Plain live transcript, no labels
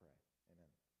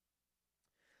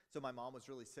So my mom was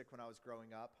really sick when I was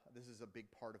growing up. This is a big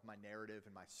part of my narrative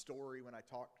and my story. When I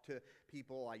talk to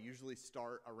people, I usually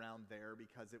start around there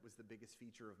because it was the biggest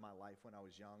feature of my life when I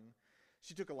was young.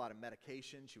 She took a lot of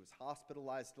medication. She was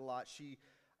hospitalized a lot. She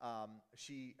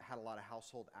had a lot of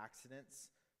household accidents.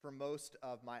 For most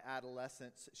of my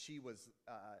adolescence, she was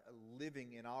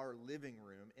living in our living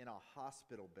room in a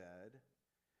hospital bed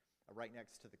right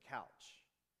next to the couch.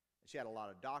 She had a lot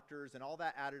of doctors, and all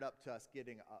that added up to us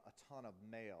getting a ton of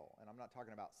mail. And I'm not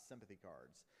talking about sympathy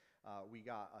cards. We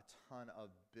got a ton of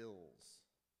bills,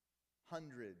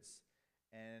 hundreds,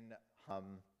 and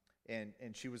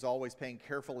she was always paying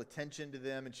careful attention to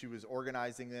them, and she was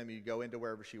organizing them. You'd go into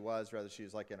wherever she was, whether she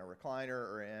was like in a recliner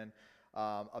or in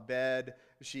a bed.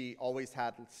 She always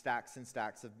had stacks and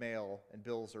stacks of mail and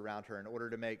bills around her. In order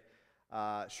to make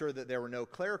sure that there were no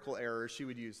clerical errors, she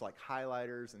would use like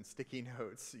highlighters and sticky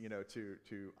notes,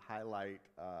 to highlight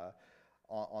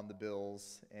on the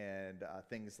bills, and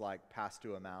things like past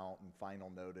due amount and final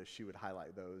notice. She would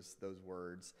highlight those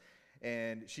words,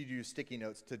 and she'd use sticky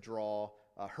notes to draw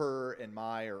her and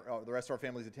or the rest of our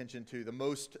family's attention to the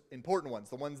most important ones,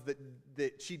 the ones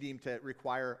that she deemed to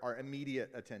require our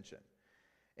immediate attention.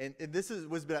 And this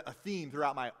was a theme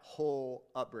throughout my whole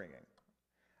upbringing.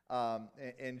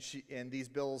 And these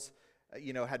bills,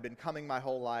 had been coming my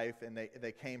whole life, and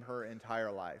they came her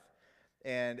entire life.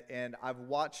 And I've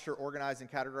watched her organize and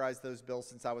categorize those bills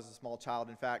since I was a small child.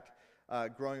 In fact,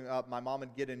 growing up, my mom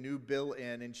would get a new bill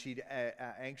in, and she'd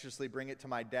anxiously bring it to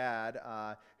my dad,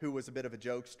 who was a bit of a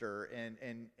jokester,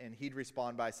 and he'd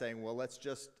respond by saying, "Well, let's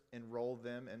just enroll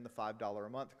them in the $5 a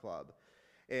month club."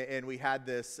 And we had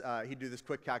this, he'd do this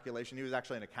quick calculation. He was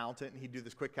actually an accountant, and he'd do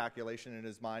this quick calculation in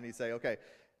his mind. He'd say, "Okay,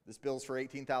 this bill's for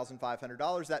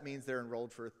 $18,500. That means they're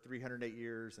enrolled for 308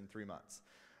 years and 3 months."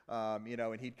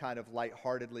 And he'd kind of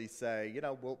lightheartedly say,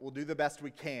 we'll do the best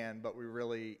we can, but we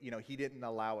really, he didn't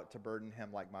allow it to burden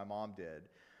him like my mom did.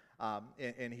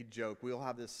 And he'd joke, "We'll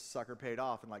have this sucker paid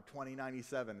off in like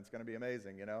 2097. It's going to be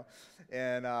amazing,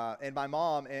 And my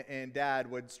mom and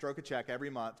dad would stroke a check every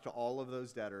month to all of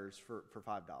those debtors for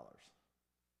 $5.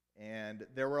 And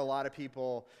there were a lot of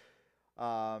people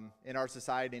in our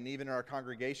society and even in our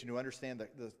congregation who understand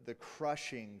the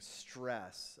crushing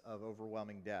stress of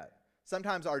overwhelming debt.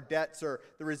 Sometimes our debts are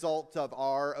the result of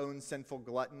our own sinful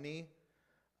gluttony,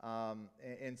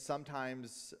 and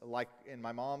sometimes, like in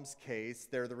my mom's case,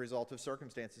 they're the result of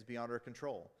circumstances beyond our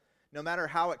control. No matter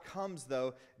how it comes,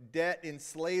 though, debt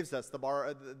enslaves us.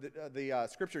 The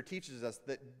Scripture teaches us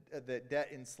that debt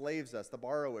enslaves us. The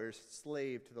borrower is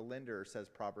slave to the lender, says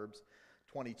Proverbs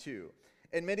 22.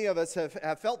 And many of us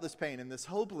have felt this pain and this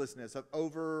hopelessness of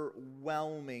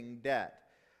overwhelming debt.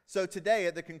 So today,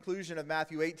 at the conclusion of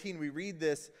Matthew 18, we read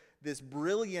this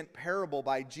brilliant parable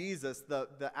by Jesus,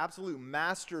 the absolute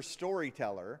master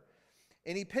storyteller.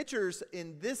 And he pictures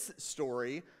in this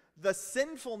story the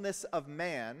sinfulness of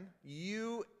man,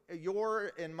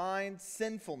 your and mine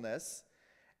sinfulness,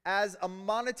 as a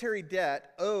monetary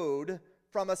debt owed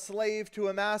from a slave to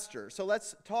a master. So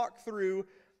let's talk through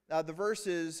the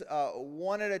verses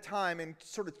one at a time and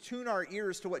sort of tune our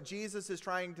ears to what Jesus is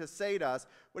trying to say to us,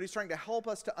 what he's trying to help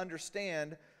us to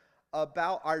understand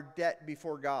about our debt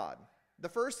before God. The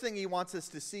first thing he wants us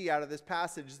to see out of this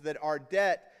passage is that our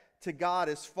debt to God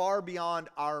is far beyond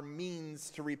our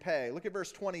means to repay. Look at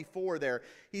verse 24 there.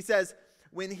 He says,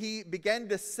 when he began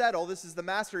to settle, this is the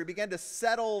master, he began to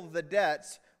settle the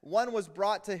debts, one was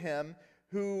brought to him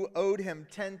who owed him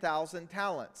 10,000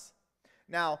 talents.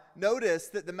 Now, notice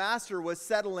that the master was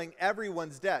settling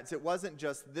everyone's debts. It wasn't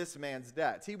just this man's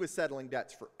debts. He was settling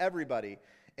debts for everybody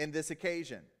in this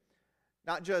occasion,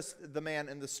 not just the man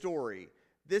in the story.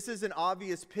 This is an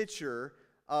obvious picture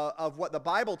of what the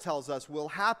Bible tells us will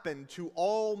happen to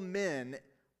all men,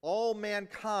 all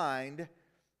mankind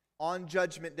on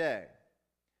Judgment Day.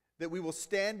 That we will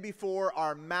stand before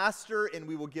our master and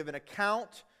we will give an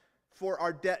account for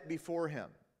our debt before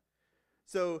him.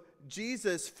 So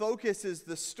Jesus focuses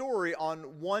the story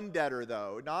on one debtor,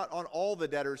 though, not on all the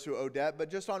debtors who owe debt, but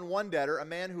just on one debtor, a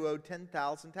man who owed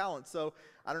 10,000 talents. So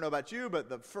I don't know about you, but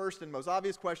the first and most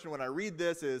obvious question when I read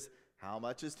this is, how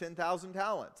much is 10,000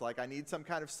 talents? Like, I need some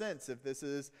kind of sense if this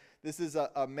is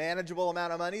a manageable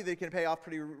amount of money that can pay off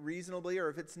pretty reasonably, or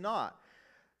if it's not.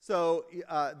 So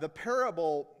the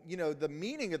parable, the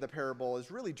meaning of the parable is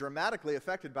really dramatically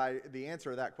affected by the answer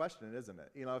to that question, isn't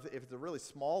it? If it's a really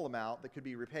small amount that could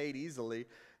be repaid easily,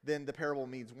 then the parable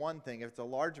means one thing. If it's a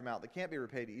large amount that can't be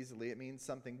repaid easily, it means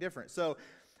something different. So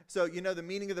the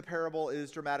meaning of the parable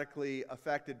is dramatically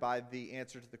affected by the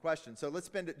answer to the question. So let's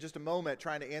spend just a moment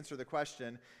trying to answer the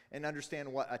question and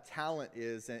understand what a talent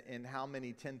is and how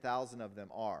many 10,000 of them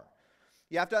are.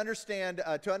 You have to understand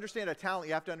a talent,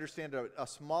 you have to understand a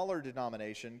smaller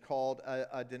denomination called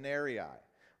a denarii,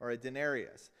 or a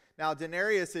denarius. Now,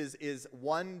 denarius is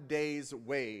 1 day's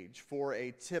wage for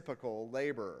a typical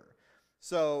laborer.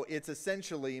 So it's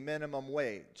essentially minimum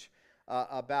wage,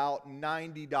 about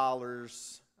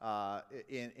 $90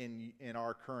 in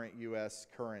our current U.S.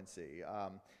 currency. I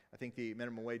think the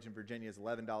minimum wage in Virginia is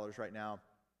 $11 right now.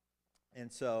 And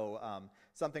so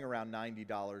something around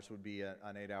 $90 would be an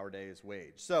 8-hour day's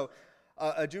wage. So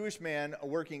a Jewish man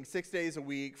working 6 days a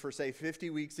week for, say, 50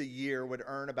 weeks a year would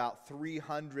earn about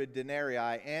 300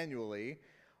 denarii annually,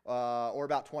 or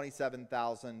about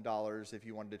 $27,000 if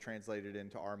you wanted to translate it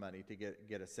into our money to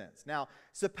get a sense. Now,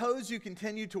 suppose you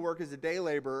continue to work as a day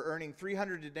laborer, earning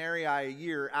 300 denarii a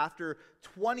year. After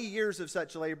 20 years of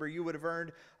such labor, you would have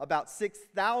earned about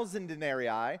 6,000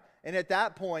 denarii. And at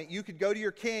that point, you could go to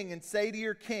your king and say to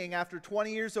your king, after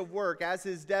 20 years of work as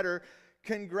his debtor,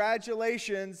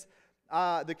 congratulations.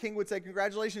 The king would say,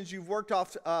 congratulations, you've worked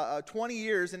off 20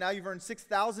 years, and now you've earned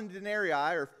 6,000 denarii,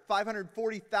 or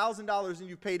 $540,000, and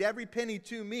you've paid every penny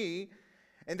to me,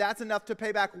 and that's enough to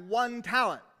pay back 1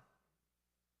 talent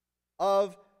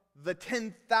of the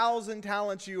 10,000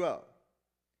 talents you owe.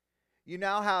 You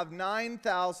now have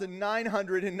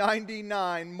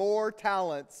 9,999 more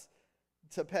talents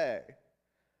to pay.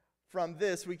 From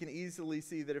this, we can easily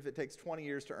see that if it takes 20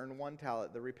 years to earn 1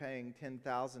 talent, the repaying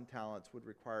 10,000 talents would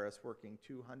require us working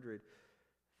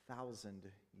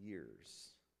 200,000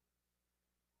 years.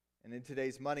 And in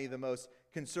today's money, the most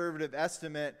conservative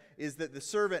estimate is that the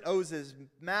servant owes his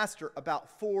master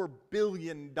about $4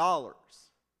 billion.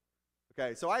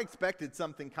 Okay, so I expected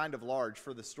something kind of large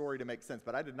for the story to make sense,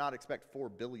 but I did not expect $4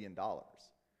 billion,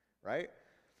 right?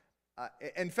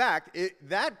 In fact,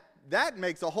 that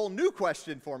makes a whole new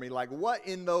question for me. Like, what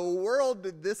in the world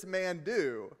did this man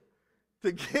do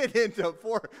to get into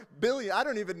 $4 billion? I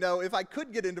don't even know if I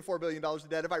could get into $4 billion in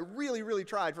debt if I really, really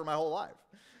tried for my whole life.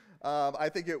 I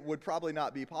think it would probably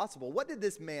not be possible. What did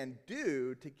this man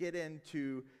do to get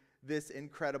into this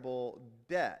incredible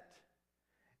debt?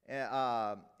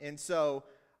 And so,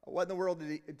 what in the world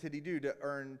did he do to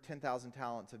earn 10,000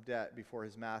 talents of debt before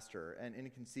his master? An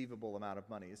inconceivable amount of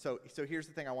money. So here's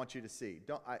the thing I want you to see.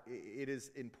 It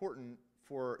is important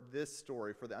for this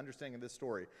story, for the understanding of this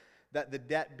story, that the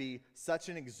debt be such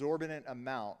an exorbitant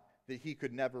amount that he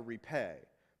could never repay.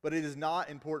 But it is not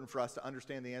important for us to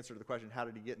understand the answer to the question, how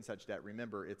did he get in such debt?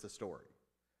 Remember, it's a story.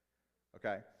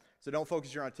 Okay? So don't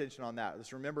focus your attention on that.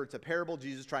 Just remember, it's a parable.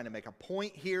 Jesus is trying to make a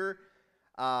point here.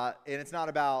 And it's not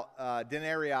about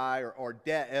denarii or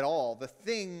debt at all. The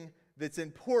thing that's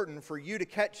important for you to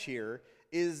catch here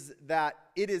is that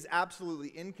it is absolutely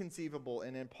inconceivable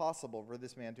and impossible for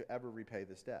this man to ever repay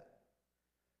this debt.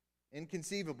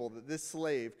 Inconceivable that this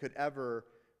slave could ever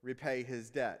repay his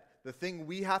debt. The thing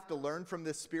we have to learn from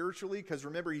this spiritually, because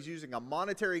remember, he's using a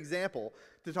monetary example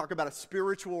to talk about a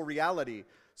spiritual reality.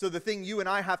 So the thing you and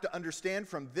I have to understand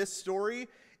from this story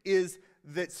is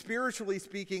that spiritually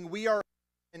speaking, we are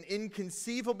an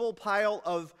inconceivable pile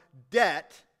of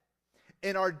debt,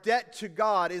 and our debt to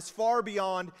God is far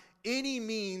beyond any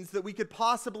means that we could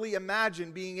possibly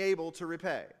imagine being able to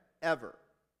repay, ever.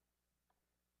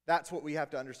 That's what we have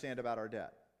to understand about our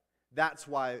debt. That's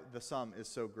why the sum is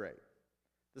so great.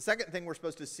 The second thing we're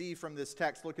supposed to see from this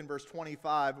text, look in verse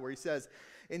 25, where he says,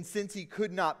 and since he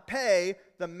could not pay,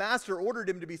 the master ordered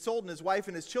him to be sold, and his wife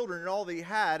and his children and all that he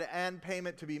had, and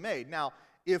payment to be made. Now,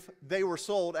 if they were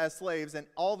sold as slaves and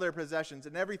all their possessions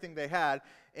and everything they had,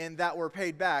 and that were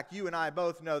paid back, you and I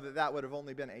both know that that would have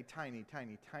only been a tiny,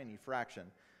 tiny, tiny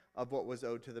fraction of what was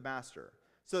owed to the master.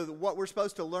 So what we're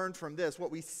supposed to learn from this, what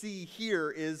we see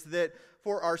here, is that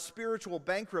for our spiritual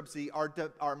bankruptcy,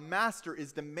 our master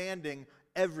is demanding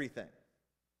everything.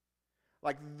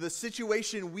 Like the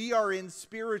situation we are in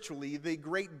spiritually, the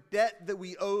great debt that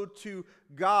we owe to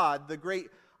God, the great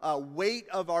weight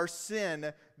of our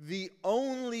sin, the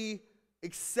only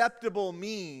acceptable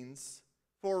means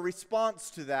for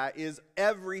response to that is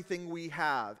everything we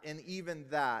have. And even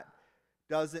that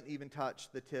doesn't even touch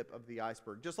the tip of the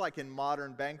iceberg. Just like in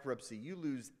modern bankruptcy, you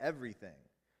lose everything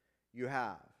you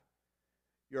have.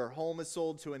 Your home is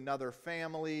sold to another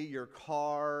family. Your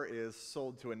car is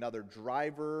sold to another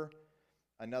driver.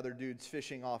 Another dude's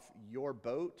fishing off your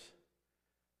boat.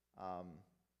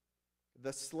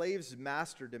 The slave's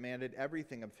master demanded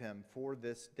everything of him for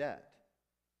this debt.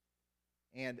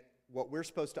 And what we're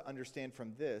supposed to understand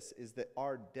from this is that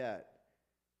our debt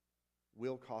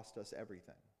will cost us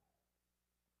everything.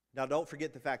 Now, don't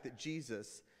forget the fact that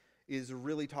Jesus is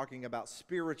really talking about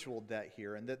spiritual debt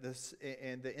here, and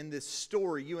that in this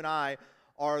story, you and I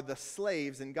are the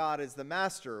slaves and God is the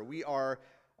master. We are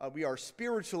we are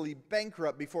spiritually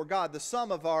bankrupt before God. The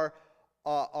sum of our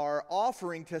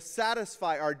offering to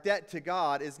satisfy our debt to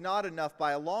God is not enough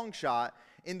by a long shot,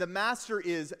 and the master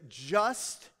is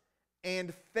just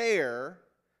and fair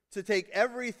to take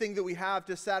everything that we have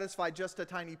to satisfy just a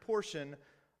tiny portion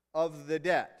of the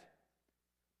debt.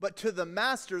 But to the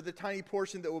master, the tiny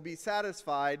portion that will be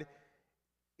satisfied,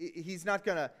 he's not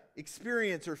going to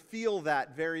experience or feel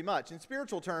that very much. In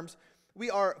spiritual terms, we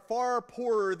are far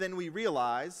poorer than we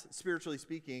realize, spiritually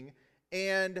speaking,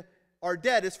 and our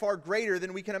debt is far greater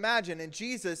than we can imagine. And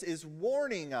Jesus is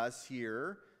warning us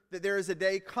here that there is a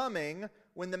day coming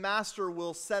when the master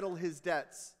will settle his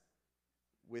debts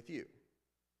with you.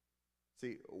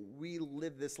 See, we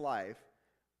live this life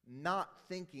not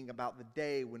thinking about the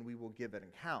day when we will give an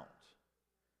account.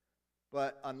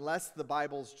 But unless the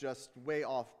Bible's just way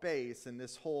off base and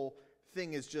this whole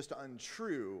thing is just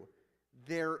untrue,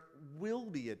 there will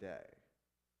be a day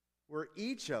where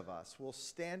each of us will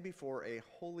stand before a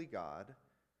holy God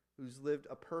who's lived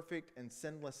a perfect and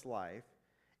sinless life,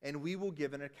 and we will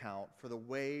give an account for the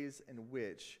ways in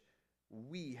which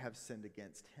we have sinned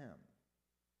against him.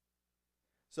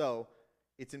 So,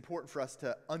 it's important for us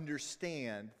to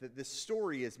understand that this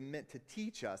story is meant to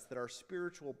teach us that for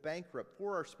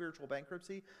our spiritual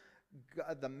bankruptcy,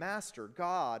 God, the Master,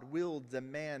 God, will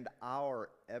demand our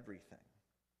everything.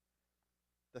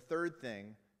 The third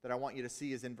thing that I want you to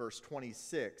see is in verse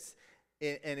 26,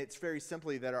 and it's very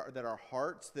simply that our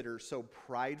hearts that are so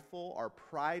prideful, our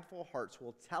prideful hearts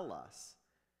will tell us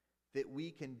that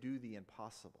we can do the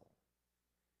impossible.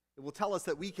 It will tell us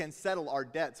that we can settle our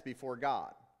debts before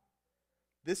God.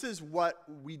 This is what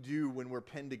we do when we're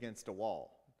pinned against a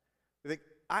wall. We think,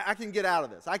 I can get out of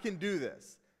this. I can do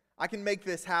this. I can make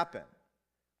this happen.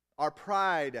 Our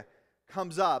pride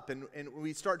comes up, and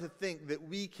we start to think that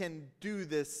we can do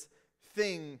this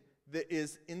thing that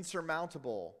is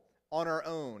insurmountable on our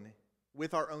own,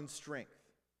 with our own strength.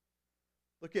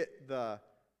 Look at the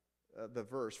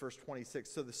verse 26.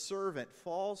 So the servant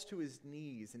falls to his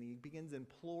knees, and he begins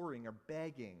imploring or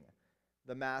begging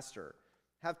the master.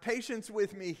 Have patience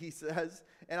with me, he says,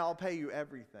 and I'll pay you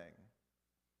everything.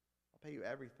 I'll pay you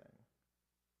everything.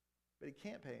 But he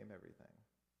can't pay him everything.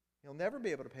 He'll never be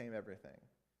able to pay him everything.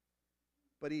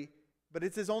 But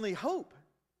it's his only hope.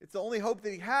 It's the only hope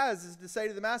that he has is to say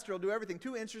to the master, he'll do everything.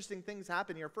 Two interesting things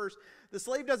happen here. First, the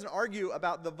slave doesn't argue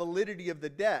about the validity of the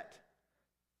debt.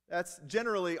 That's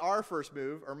generally our first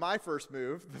move, or my first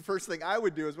move. The first thing I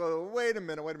would do is, well, wait a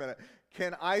minute.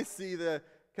 Can I see the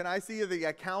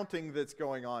accounting that's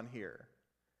going on here?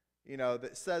 You know,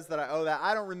 that says that I owe that.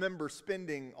 I don't remember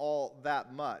spending all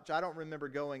that much. I don't remember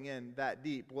going in that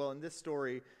deep. Well, in this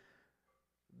story,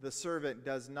 the servant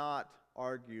does not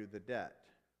argue the debt.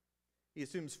 He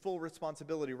assumes full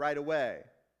responsibility right away.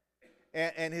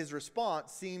 And his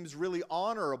response seems really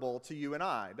honorable to you and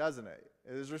I, doesn't it?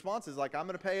 His response is like, I'm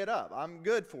going to pay it up. I'm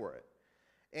good for it.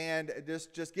 And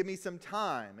just give me some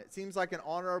time. It seems like an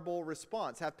honorable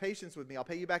response. Have patience with me. I'll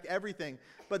pay you back everything.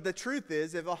 But the truth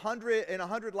is, in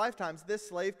 100 lifetimes, this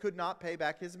slave could not pay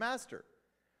back his master.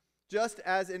 Just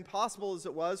as impossible as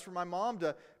it was for my mom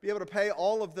to be able to pay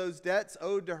all of those debts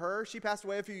owed to her. She passed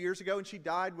away a few years ago, and she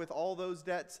died with all those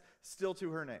debts still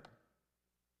to her name.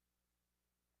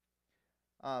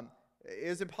 It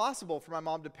was impossible for my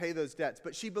mom to pay those debts,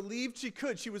 but she believed she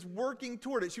could. She was working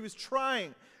toward it. She was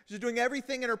trying. She was doing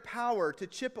everything in her power to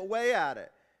chip away at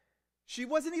it. She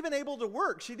wasn't even able to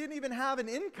work. She didn't even have an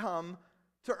income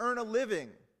to earn a living.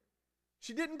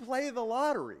 She didn't play the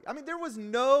lottery. I mean, there was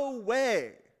no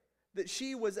way that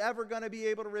she was ever going to be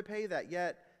able to repay that,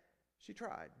 yet she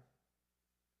tried.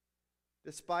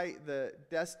 Despite the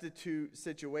destitute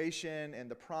situation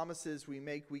and the promises we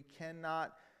make, we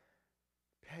cannot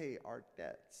pay our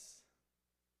debts.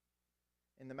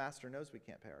 And the master knows we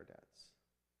can't pay our debts.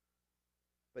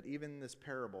 But even in this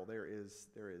parable, there is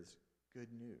good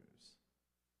news.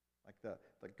 Like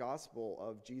the gospel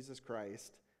of Jesus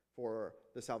Christ for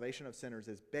the salvation of sinners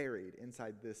is buried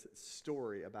inside this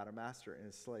story about a master and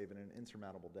his slave and an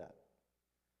insurmountable debt.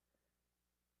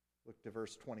 Look to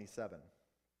verse 27.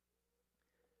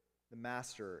 The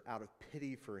master, out of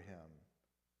pity for him,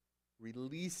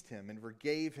 released him and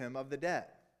forgave him of the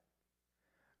debt.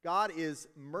 God is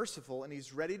merciful and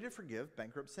he's ready to forgive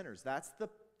bankrupt sinners. That's the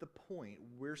point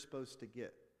we're supposed to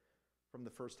get from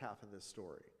the first half of this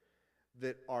story.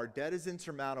 That our debt is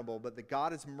insurmountable, but that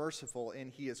God is merciful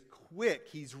and he is quick.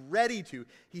 He's ready to.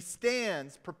 He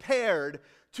stands prepared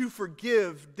to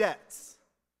forgive debts.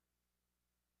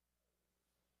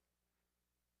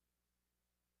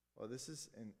 Well, this is,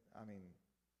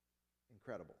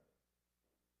 incredible.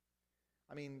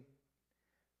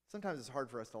 sometimes it's hard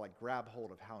for us to like grab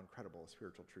hold of how incredible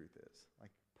spiritual truth is.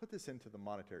 Like, put this into the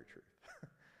monetary truth.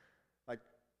 Like,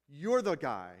 you're the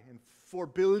guy in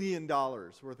 $4 billion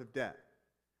worth of debt.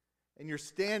 And you're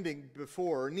standing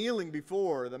before, or kneeling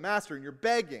before the master, and you're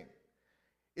begging.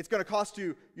 It's going to cost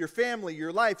you your family,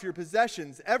 your life, your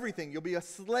possessions, everything. You'll be a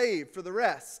slave for the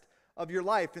rest of your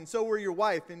life, and so will your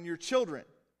wife and your children.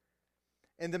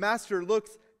 And the master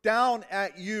looks down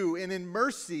at you, and in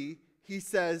mercy, he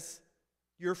says,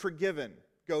 you're forgiven.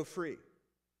 Go free.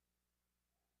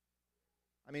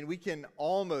 I mean, we can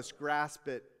almost grasp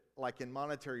it like in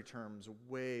monetary terms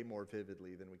way more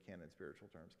vividly than we can in spiritual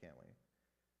terms, can't we?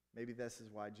 Maybe this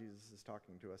is why Jesus is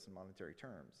talking to us in monetary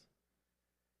terms.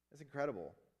 It's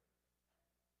incredible.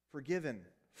 Forgiven,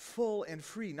 full and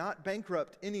free, not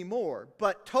bankrupt anymore,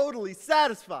 but totally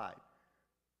satisfied.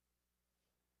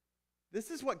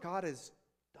 This is what God has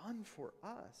done for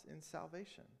us in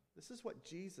salvation. This is what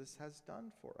Jesus has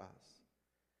done for us.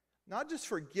 Not just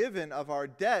forgiven of our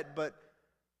debt, but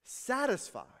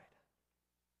satisfied.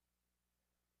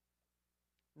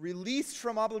 Released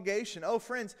from obligation. Oh,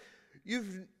 friends,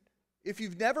 if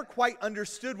you've never quite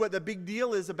understood what the big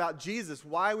deal is about Jesus,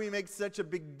 why we make such a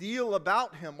big deal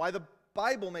about him, why the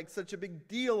Bible makes such a big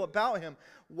deal about him,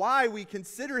 why we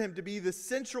consider him to be the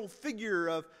central figure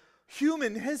of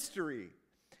human history,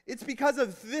 it's because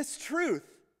of this truth.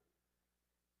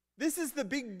 This is the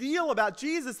big deal about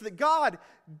Jesus, that God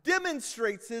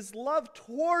demonstrates his love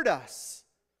toward us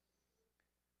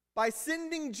by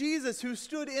sending Jesus, who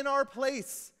stood in our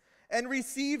place and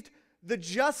received the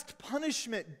just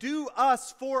punishment due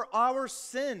us for our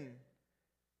sin.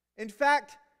 In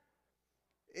fact,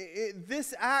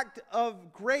 this act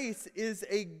of grace is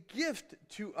a gift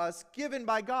to us given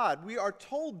by God. We are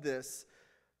told this,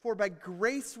 for by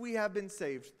grace we have been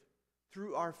saved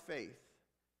through our faith.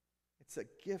 It's a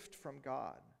gift from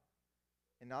God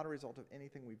and not a result of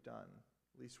anything we've done,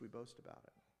 least we boast about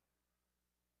it.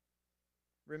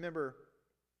 Remember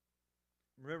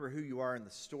who you are in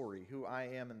the story, who I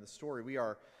am in the story. We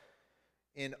are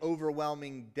in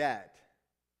overwhelming debt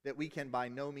that we can by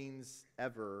no means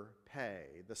ever pay.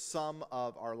 The sum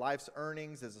of our life's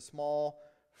earnings is a small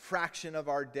fraction of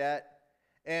our debt,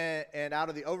 and out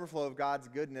of the overflow of God's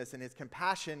goodness and his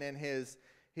compassion and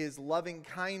his loving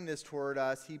kindness toward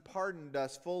us, he pardoned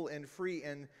us full and free,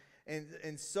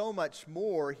 and so much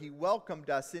more, he welcomed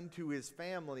us into his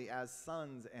family as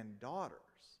sons and daughters.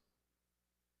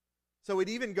 So it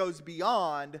even goes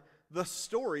beyond the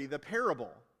story, the parable.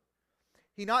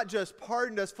 He not just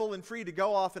pardoned us full and free to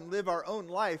go off and live our own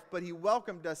life, but he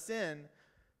welcomed us in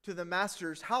to the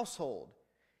master's household.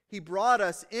 He brought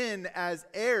us in as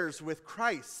heirs with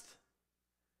Christ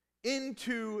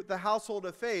into the household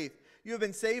of faith. You have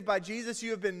been saved by Jesus. You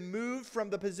have been moved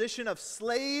from the position of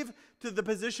slave to the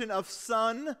position of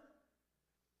son.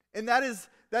 And that is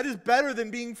better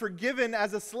than being forgiven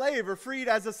as a slave or freed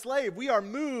as a slave. We are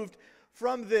moved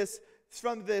from this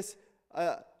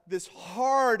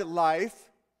hard life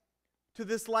to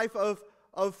this life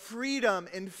of freedom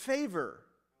and favor.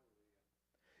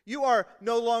 You are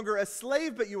no longer a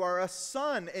slave, but you are a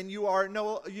son, and you're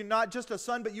not just a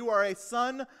son, but you are a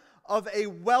son of a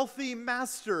wealthy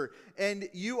master, and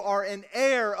you are an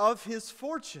heir of his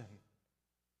fortune.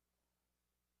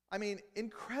 I mean,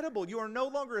 incredible. You are no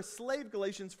longer a slave,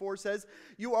 Galatians 4 says.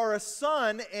 You are a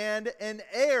son and an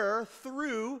heir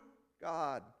through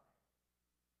God.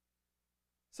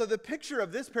 So the picture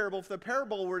of this parable, if the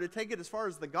parable were to take it as far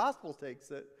as the gospel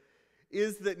takes it,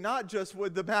 is that not just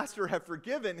would the master have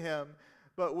forgiven him,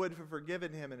 but would have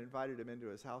forgiven him and invited him into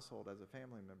his household as a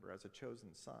family member, as a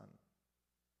chosen son.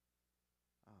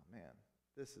 Oh man,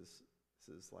 this is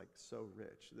like so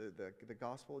rich. The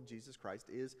gospel of Jesus Christ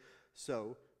is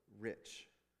so rich.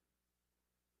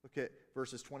 Look at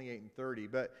verses 28 and 30.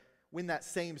 But when that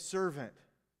same servant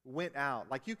went out,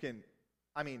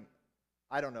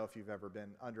 I don't know if you've ever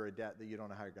been under a debt that you don't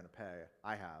know how you're going to pay.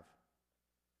 I have.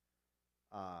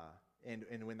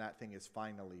 And when that thing is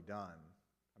finally done,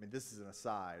 this is an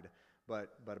aside,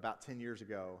 but about 10 years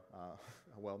ago,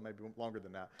 well, maybe longer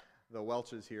than that, the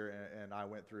Welches here and I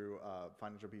went through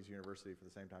Financial Peace University for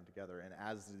the same time together, and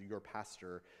as your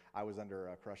pastor, I was under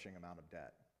a crushing amount of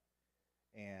debt.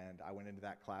 And I went into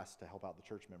that class to help out the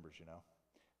church members,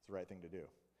 It's the right thing to do.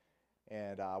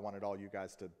 And I wanted all you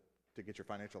guys to get your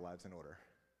financial lives in order.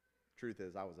 Truth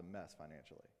is, I was a mess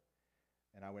financially.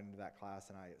 And I went into that class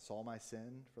and I saw my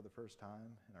sin for the first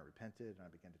time, and I repented and I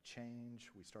began to change.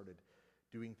 We started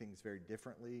doing things very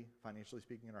differently, financially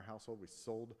speaking, in our household. We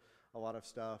sold a lot of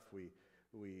stuff. We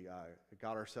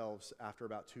got ourselves, after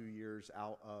about 2 years,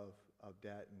 out of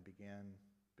debt and began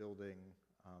building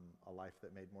a life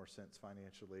that made more sense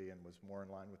financially and was more in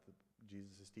line with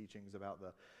Jesus' teachings about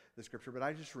the Scripture. But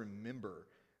I just remember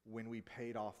when we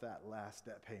paid off that last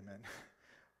debt payment,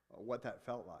 what that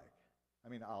felt like. I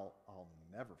mean, I'll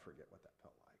never forget what that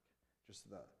felt like. Just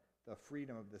the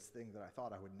freedom of this thing that I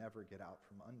thought I would never get out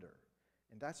from under.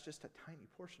 And that's just a tiny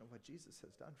portion of what Jesus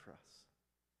has done for us.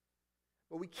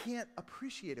 But we can't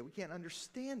appreciate it. We can't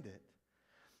understand it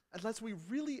unless we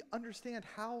really understand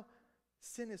how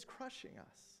sin is crushing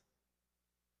us.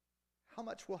 How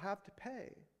much we'll have to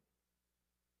pay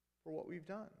for what we've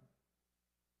done.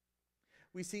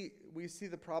 We see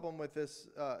the problem with this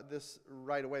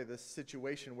right away, this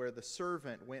situation where the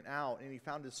servant went out and he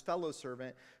found his fellow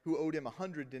servant who owed him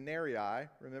 100 denarii.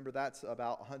 Remember, that's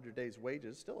about 100 days'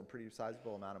 wages, still a pretty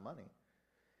sizable amount of money.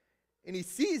 And he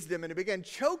seized him and began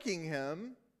choking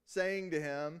him, saying to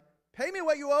him, "Pay me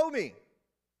what you owe me."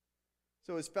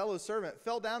 So his fellow servant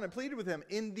fell down and pleaded with him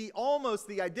in almost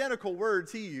the identical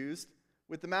words he used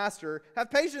with the master.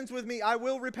 "Have patience with me, I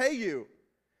will repay you."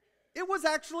 It was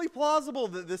actually plausible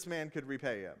that this man could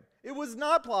repay him. It was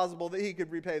not plausible that he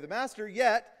could repay the master,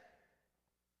 yet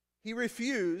he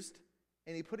refused,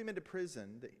 and he put him into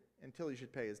prison until he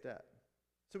should pay his debt.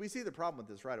 So we see the problem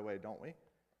with this right away, don't we?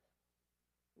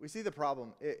 We see the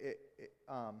problem.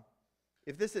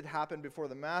 If this had happened before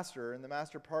the master, and the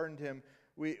master pardoned him,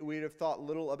 we'd have thought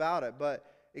little about it.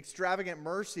 But extravagant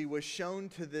mercy was shown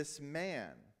to this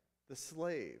man, the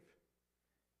slave.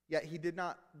 Yet he did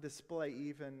not display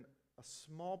even a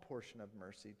small portion of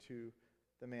mercy to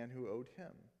the man who owed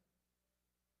him.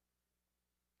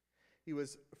 He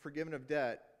was forgiven of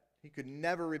debt he could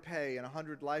never repay in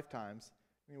 100 lifetimes.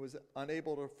 He was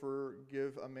unable to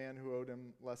forgive a man who owed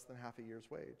him less than half a year's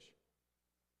wage.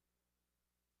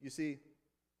 You see,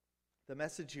 the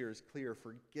message here is clear.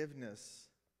 Forgiveness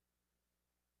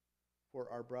for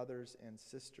our brothers and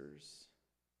sisters,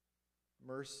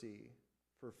 mercy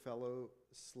for fellow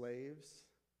slaves,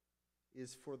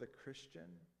 is for the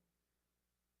Christian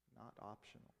not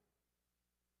optional.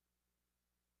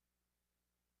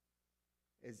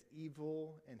 As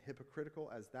evil and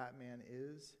hypocritical as that man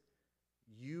is,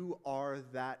 you are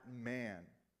that man.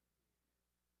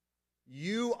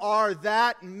 You are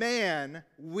that man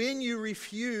when you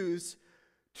refuse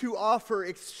to offer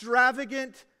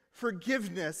extravagant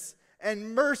forgiveness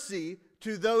and mercy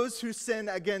to those who sin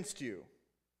against you.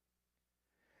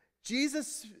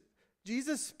 Jesus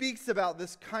speaks about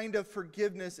this kind of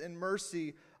forgiveness and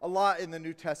mercy a lot in the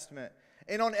New Testament.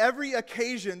 And on every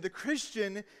occasion, the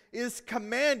Christian is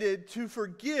commanded to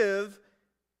forgive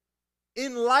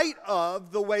in light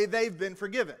of the way they've been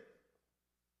forgiven.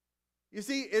 You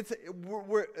see,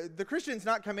 the Christian's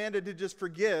not commanded to just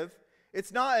forgive.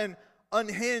 It's not an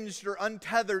unhinged or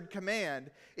untethered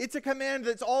command. It's a command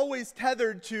that's always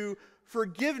tethered to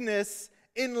forgiveness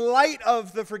in light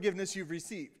of the forgiveness you've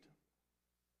received.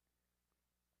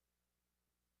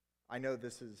 I know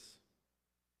this is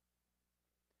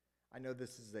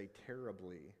a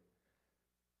terribly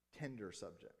tender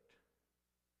subject.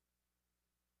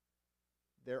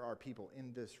 There are people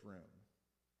in this room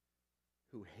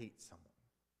who hate someone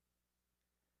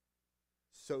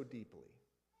so deeply.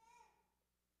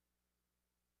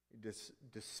 You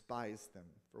despise them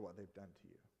for what they've done to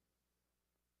you.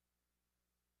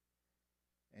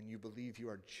 And you believe you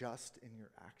are just in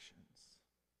your actions.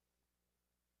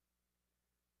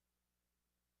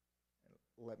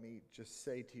 Let me just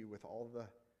say to you with all the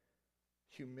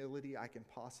humility I can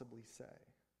possibly say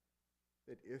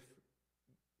that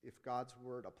if God's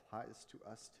word applies to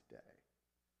us today,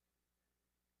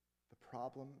 the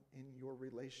problem in your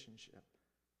relationship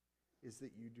is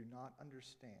that you do not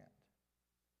understand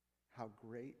how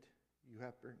great you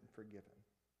have been forgiven.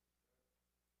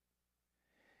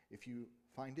 If you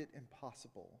find it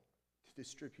impossible to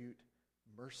distribute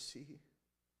mercy,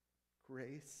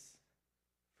 grace,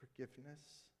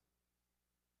 forgiveness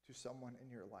to someone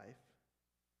in your life,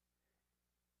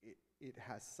 it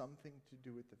has something to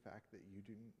do with the fact that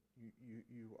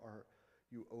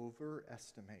you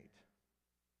overestimate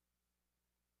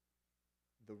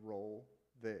the role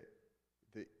that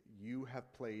you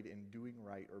have played in doing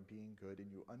right or being good,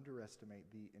 and you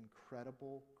underestimate the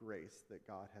incredible grace that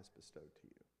God has bestowed to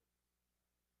you.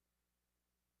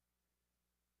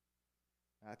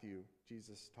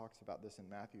 Jesus talks about this in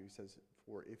Matthew. He says,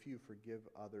 "For if you forgive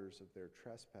others of their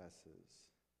trespasses,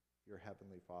 your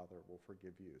heavenly Father will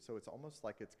forgive you." So it's almost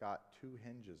like it's got two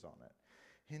hinges on it.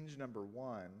 Hinge number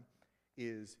one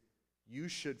is you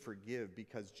should forgive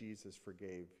because Jesus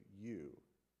forgave you.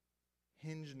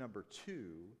 Hinge number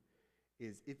two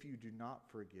is if you do not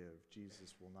forgive,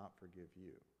 Jesus will not forgive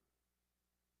you.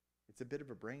 It's a bit of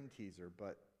a brain teaser,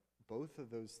 but both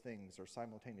of those things are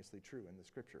simultaneously true in the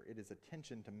Scripture. It is a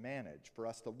tension to manage for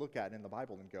us to look at in the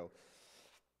Bible and go,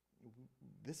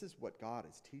 this is what God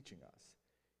is teaching us.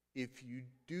 If you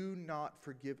do not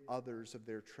forgive others of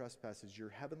their trespasses, your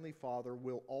heavenly Father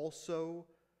will also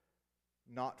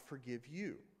not forgive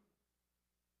you.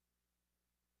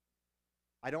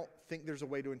 I don't think there's a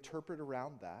way to interpret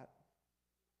around that.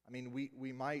 I mean,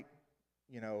 we might,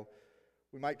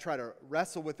 we might try to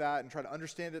wrestle with that and try to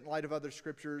understand it in light of other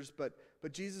scriptures, but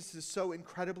Jesus is so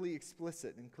incredibly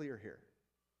explicit and clear here.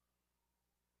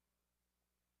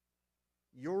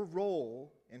 Your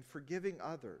role in forgiving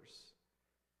others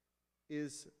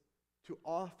is to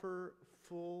offer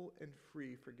full and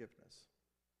free forgiveness.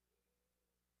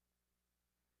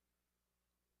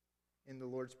 In the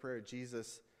Lord's Prayer,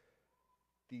 Jesus,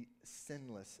 the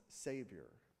sinless Savior,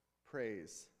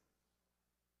 prays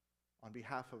on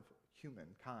behalf of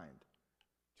humankind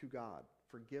to God,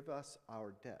 forgive us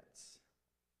our debts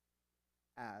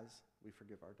as we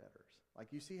forgive our debtors.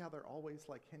 Like, you see how they're always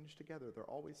hinged together. They're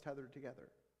always tethered together.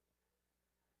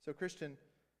 So, Christian,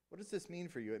 what does this mean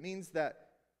for you? It means that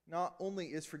not only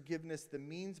is forgiveness the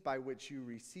means by which you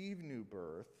receive new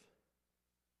birth,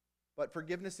 but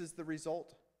forgiveness is the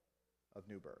result of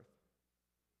new birth.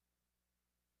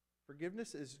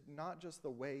 Forgiveness is not just the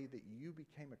way that you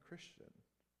became a Christian,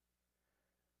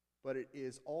 but it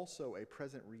is also a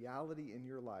present reality in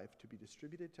your life to be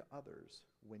distributed to others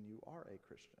when you are a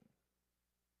Christian.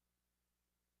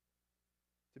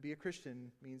 To be a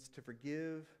Christian means to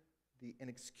forgive the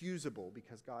inexcusable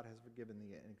because God has forgiven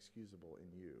the inexcusable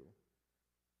in you.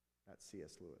 That's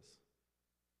C.S. Lewis.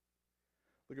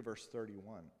 Look at verse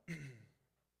 31.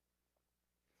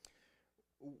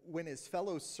 When his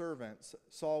fellow servants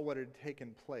saw what had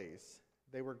taken place,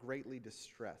 they were greatly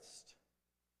distressed,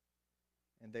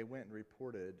 and they went and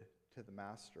reported to the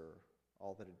master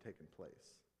all that had taken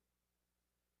place.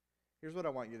 Here's what I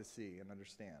want you to see and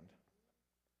understand.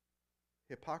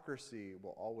 Hypocrisy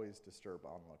will always disturb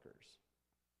onlookers.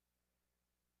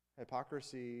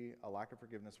 Hypocrisy, a lack of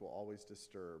forgiveness, will always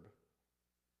disturb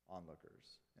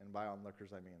onlookers. And by onlookers,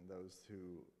 I mean those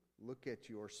who look at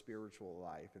your spiritual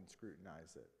life and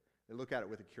scrutinize it. They look at it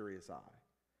with a curious eye.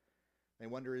 They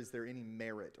wonder, is there any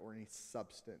merit or any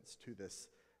substance to this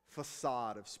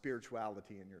facade of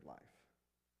spirituality in your life?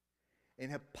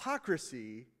 And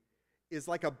hypocrisy is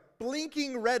like a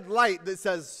blinking red light that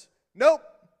says, nope,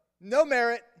 no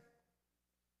merit.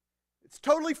 It's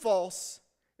totally false.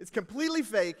 It's completely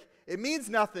fake. It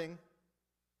means nothing.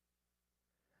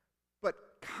 But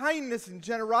kindness and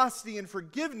generosity and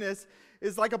forgiveness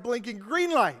is like a blinking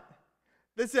green light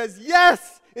that says,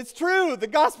 yes, it's true. The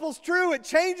gospel's true. It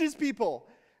changes people.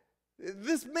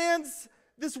 This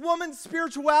woman's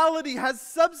spirituality has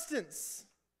substance.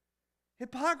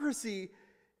 Hypocrisy,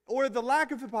 or the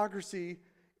lack of hypocrisy,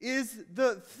 is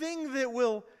the thing that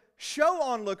will show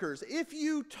onlookers. If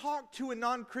you talk to a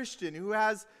non-Christian who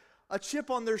has a chip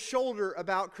on their shoulder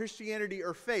about Christianity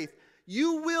or faith,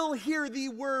 you will hear the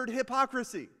word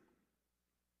hypocrisy.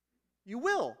 You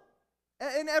will.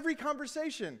 In every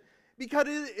conversation. Because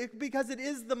it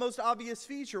is the most obvious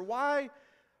feature. Why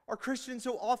are Christians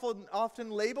so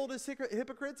often labeled as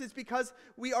hypocrites? It's because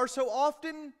we are so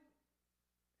often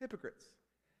hypocrites.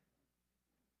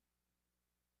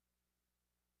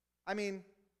 I mean,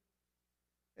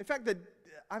 in fact,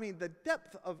 the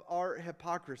depth of our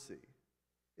hypocrisy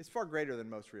is far greater than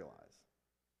most realize.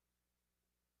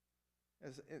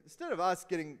 Instead of us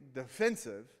getting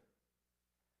defensive,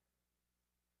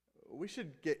 we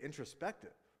should get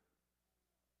introspective.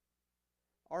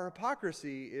 Our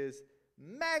hypocrisy is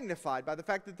magnified by the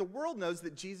fact that the world knows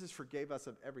that Jesus forgave us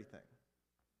of everything.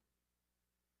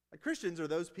 Like, Christians are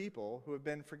those people who have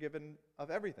been forgiven of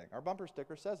everything. Our bumper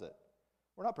sticker says it.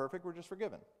 We're not perfect, we're just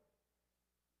forgiven.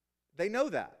 They know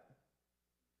that.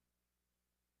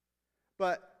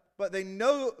 But they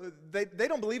know, they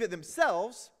don't believe it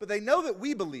themselves, but they know that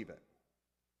we believe it.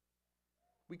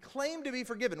 We claim to be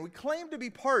forgiven. We claim to be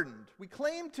pardoned. We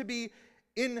claim to be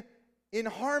in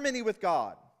harmony with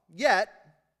God. Yet,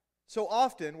 so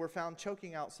often, we're found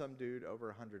choking out some dude over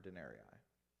 100 denarii,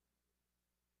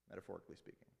 metaphorically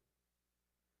speaking.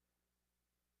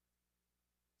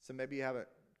 So maybe you haven't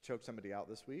choked somebody out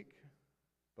this week,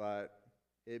 but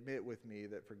admit with me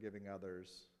that forgiving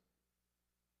others,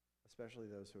 especially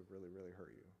those who have really, really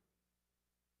hurt you,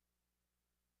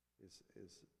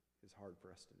 is hard for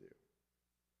us to do.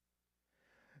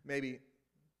 Maybe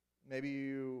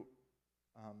you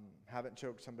haven't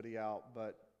choked somebody out,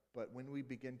 but when we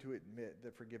begin to admit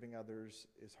that forgiving others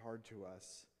is hard to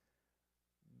us,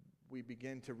 we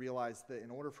begin to realize that in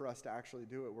order for us to actually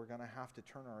do it, we're going to have to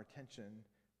turn our attention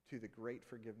to the great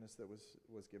forgiveness that was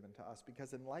given to us.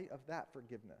 Because in light of that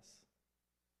forgiveness,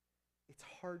 it's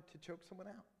hard to choke someone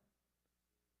out.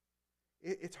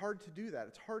 It's hard to do that.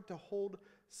 It's hard to hold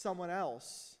someone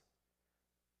else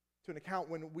to an account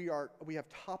when we have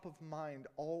top of mind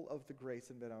all of the grace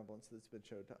and benevolence that's been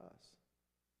shown to us.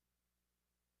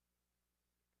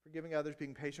 Forgiving others,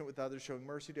 being patient with others, showing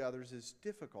mercy to others is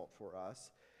difficult for us.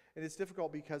 And it's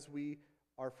difficult because we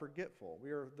are forgetful.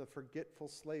 We are the forgetful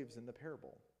slaves in the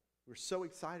parable. We're so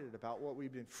excited about what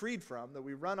we've been freed from that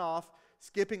we run off,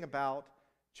 skipping about,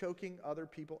 choking other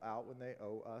people out when they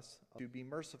owe us. To be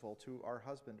merciful to our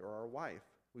husband or our wife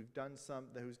who's done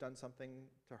something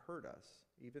to hurt us,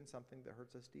 even something that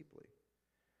hurts us deeply.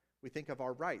 We think of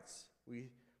our rights. We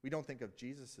don't think of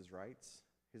Jesus' rights,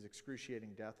 his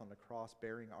excruciating death on the cross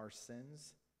bearing our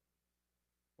sins.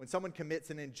 When someone commits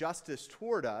an injustice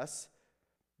toward us,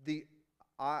 the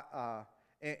eyes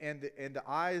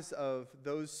of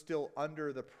those still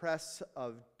under the press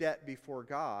of debt before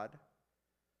God,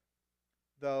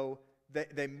 though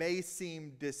they may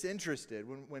seem disinterested,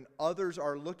 when others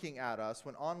are looking at us,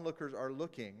 when onlookers are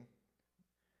looking,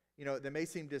 they may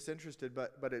seem disinterested,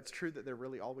 but it's true that they're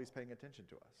really always paying attention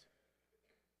to us.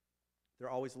 They're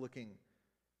always looking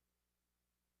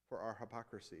for our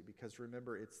hypocrisy, because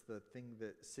remember, it's the thing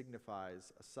that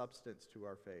signifies a substance to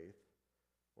our faith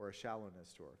or a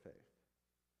shallowness to our faith.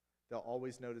 They'll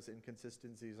always notice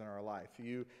inconsistencies in our life.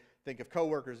 You think of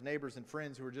coworkers, neighbors, and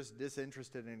friends who are just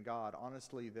disinterested in God.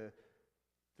 Honestly, the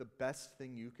best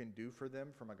thing you can do for them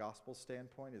from a gospel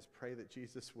standpoint is pray that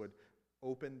Jesus would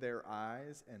open their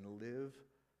eyes and live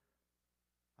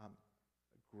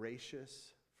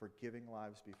gracious, forgiving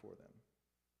lives before them.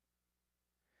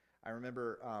 I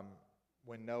remember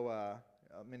when Noah,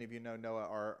 many of you know Noah,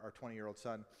 our 20-year-old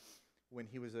son, when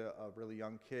he was a really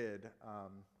young kid, I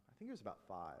think he was about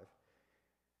 5.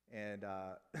 And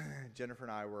Jennifer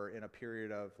and I were in a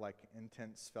period of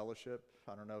intense fellowship.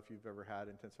 I don't know if you've ever had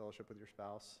intense fellowship with your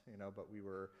spouse, but we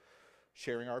were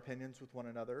sharing our opinions with one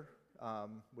another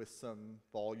with some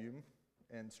volume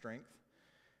and strength.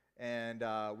 And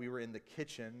we were in the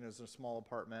kitchen. It was a small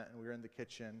apartment, and we were in the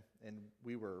kitchen, and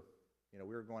we were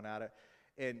going at it.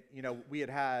 And, we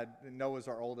had Noah's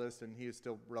our oldest, and he was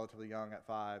still relatively young at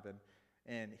 5,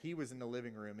 and he was in the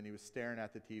living room, and he was staring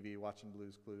at the TV, watching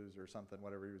Blue's Clues or something,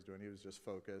 whatever he was doing. He was just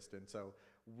focused. And so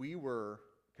we were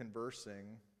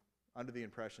conversing under the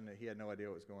impression that he had no idea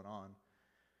what was going on.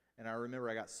 And I remember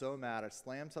I got so mad, I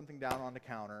slammed something down on the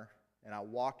counter, and I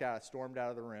stormed out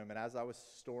of the room. And as I was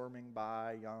storming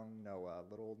by young Noah,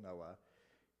 little Noah,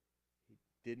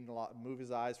 he didn't move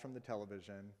his eyes from the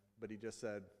television, but he just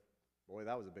said, "Boy,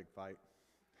 that was a big fight."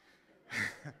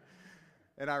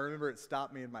 And I remember it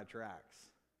stopped me in my tracks.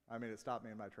 It stopped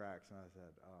me in my tracks, and I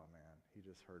said, "Oh, man, he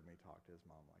just heard me talk to his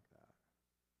mom like that."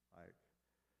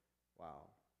 Wow.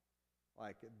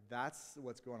 That's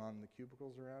what's going on in the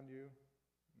cubicles around you.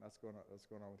 That's what's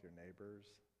going on with your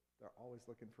neighbors. They're always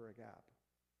looking for a gap.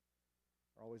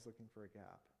 They're always looking for a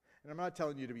gap. And I'm not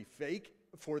telling you to be fake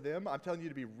for them. I'm telling you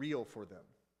to be real for them.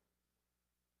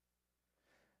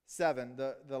 7,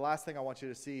 the last thing I want you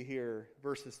to see here,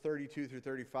 verses 32 through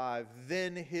 35.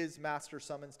 Then his master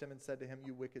summoned him and said to him,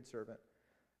 "You wicked servant,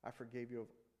 I forgave you of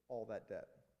all that debt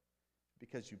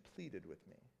because you pleaded with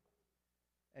me.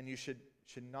 And you should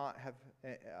not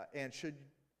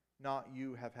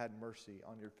you have had mercy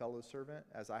on your fellow servant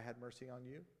as I had mercy on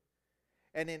you?"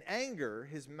 And in anger,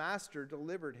 his master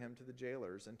delivered him to the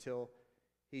jailers until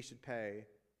he should pay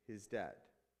his debt.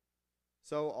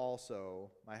 So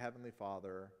also my heavenly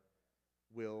Father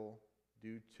will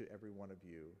do to every one of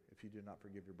you if you do not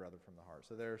forgive your brother from the heart.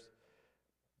 So there's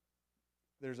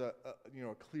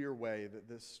a clear way that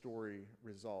this story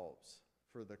resolves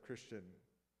for the Christian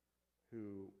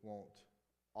who won't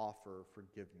offer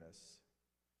forgiveness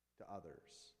to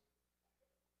others,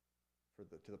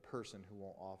 to the person who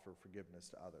won't offer forgiveness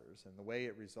to others. And the way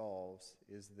it resolves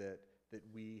is that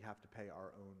we have to pay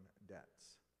our own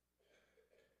debts.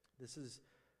 This is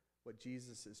what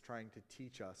Jesus is trying to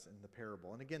teach us in the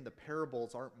parable. And again, the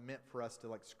parables aren't meant for us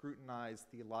to scrutinize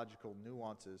theological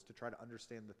nuances, to try to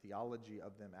understand the theology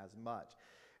of them as much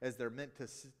as they're meant to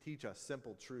teach us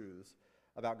simple truths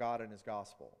about God and his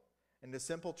gospel. And the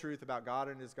simple truth about God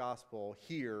and his gospel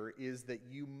here is that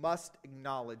you must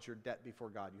acknowledge your debt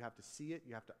before God. You have to see it,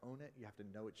 you have to own it, you have to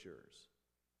know it's yours.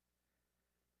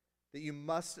 That you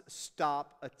must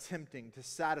stop attempting to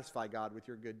satisfy God with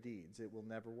your good deeds. It will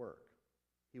never work.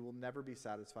 He will never be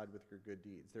satisfied with your good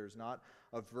deeds. There's not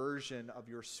a version of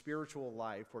your spiritual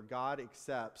life where God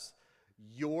accepts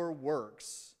your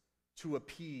works to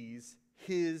appease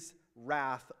his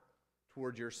wrath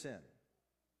toward your sin.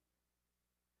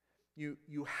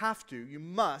 You have to, you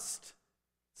must,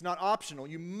 it's not optional,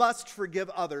 you must forgive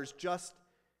others just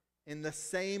in the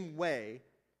same way.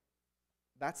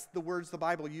 That's the words the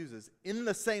Bible uses. In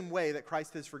the same way that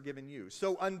Christ has forgiven you.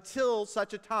 So until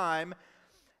such a time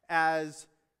as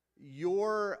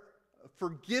your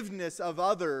forgiveness of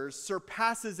others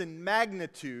surpasses in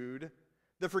magnitude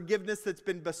the forgiveness that's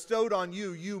been bestowed on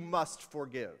you, you must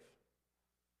forgive.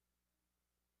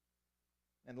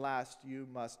 And last, you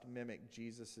must mimic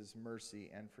Jesus' mercy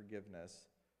and forgiveness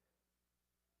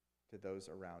to those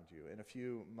around you. In a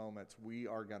few moments, we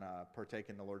are going to partake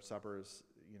in the Lord's Supper. As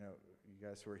you know, you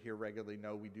guys who are here regularly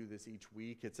know we do this each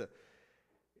week.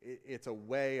 It's a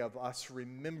way of us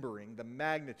remembering the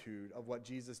magnitude of what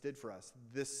Jesus did for us.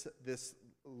 This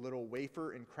little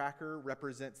wafer and cracker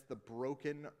represents the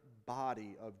broken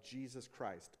body of Jesus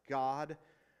Christ. God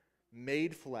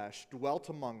made flesh, dwelt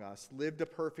among us, lived a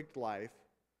perfect life,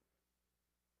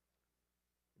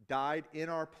 died in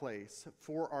our place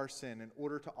for our sin in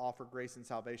order to offer grace and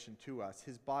salvation to us.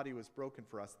 His body was broken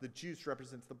for us. The juice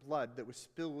represents the blood that was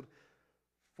spilled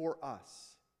for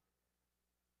us.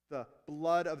 The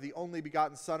blood of the only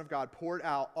begotten Son of God poured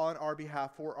out on our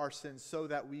behalf for our sins so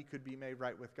that we could be made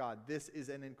right with God. This is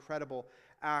an incredible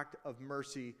act of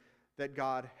mercy that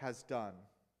God has done.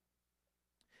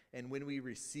 And when we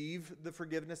receive the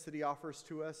forgiveness that he offers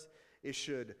to us, it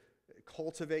should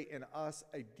cultivate in us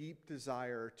a deep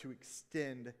desire to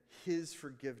extend his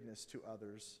forgiveness to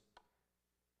others.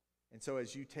 And so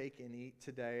as you take and eat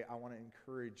today, I want to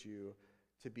encourage you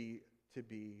to be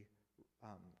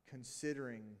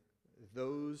considering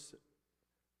those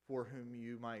for whom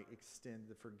you might extend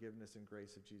the forgiveness and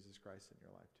grace of Jesus Christ in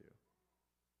your life too.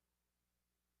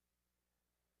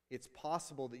 It's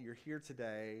possible that you're here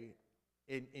today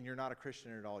and you're not a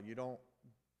Christian at all. You don't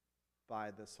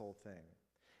buy this whole thing.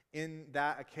 In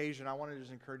that occasion, I want to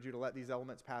just encourage you to let these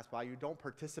elements pass by you. Don't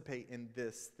participate in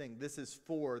this thing. This is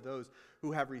for those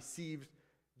who have received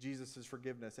Jesus'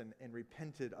 forgiveness and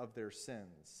repented of their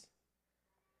sins.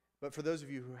 But for those of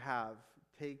you who have,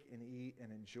 take and eat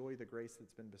and enjoy the grace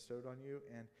that's been bestowed on you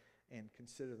and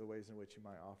consider the ways in which you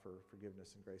might offer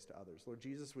forgiveness and grace to others. Lord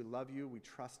Jesus, we love you. We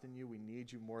trust in you. We need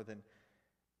you more than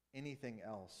anything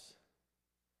else.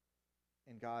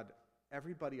 And God,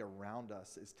 everybody around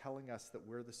us is telling us that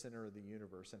we're the center of the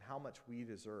universe and how much we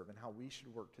deserve and how we should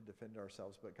work to defend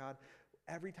ourselves. But God,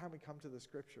 every time we come to the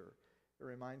scripture, it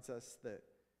reminds us that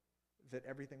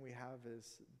everything we have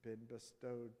has been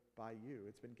bestowed by you.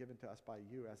 It's been given to us by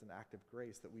you as an act of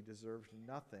grace, that we deserved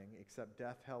nothing except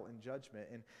death, hell, and judgment.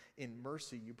 And in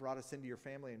mercy, you brought us into your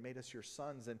family and made us your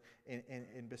sons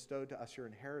and bestowed to us your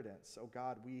inheritance. Oh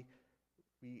God, we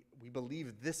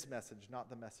believe this message, not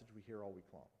the message we hear all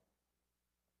week long.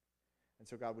 And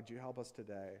so God, would you help us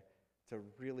today to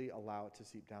really allow it to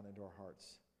seep down into our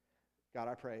hearts? God,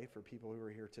 I pray for people who are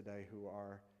here today who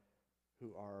are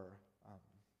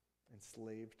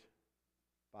enslaved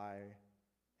by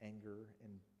anger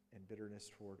and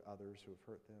bitterness toward others who have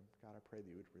hurt them. God, I pray that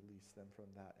you would release them from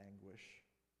that anguish.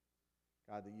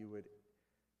 God, that you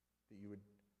would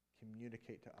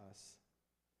communicate to us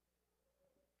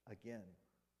again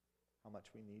how much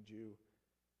we need you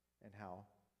and how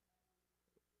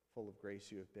full of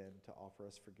grace you have been to offer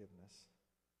us forgiveness.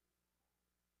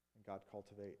 And God,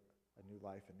 cultivate a new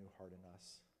life, a new heart in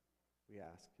us. We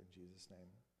ask in Jesus'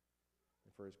 name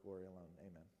and for his glory alone.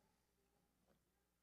 Amen.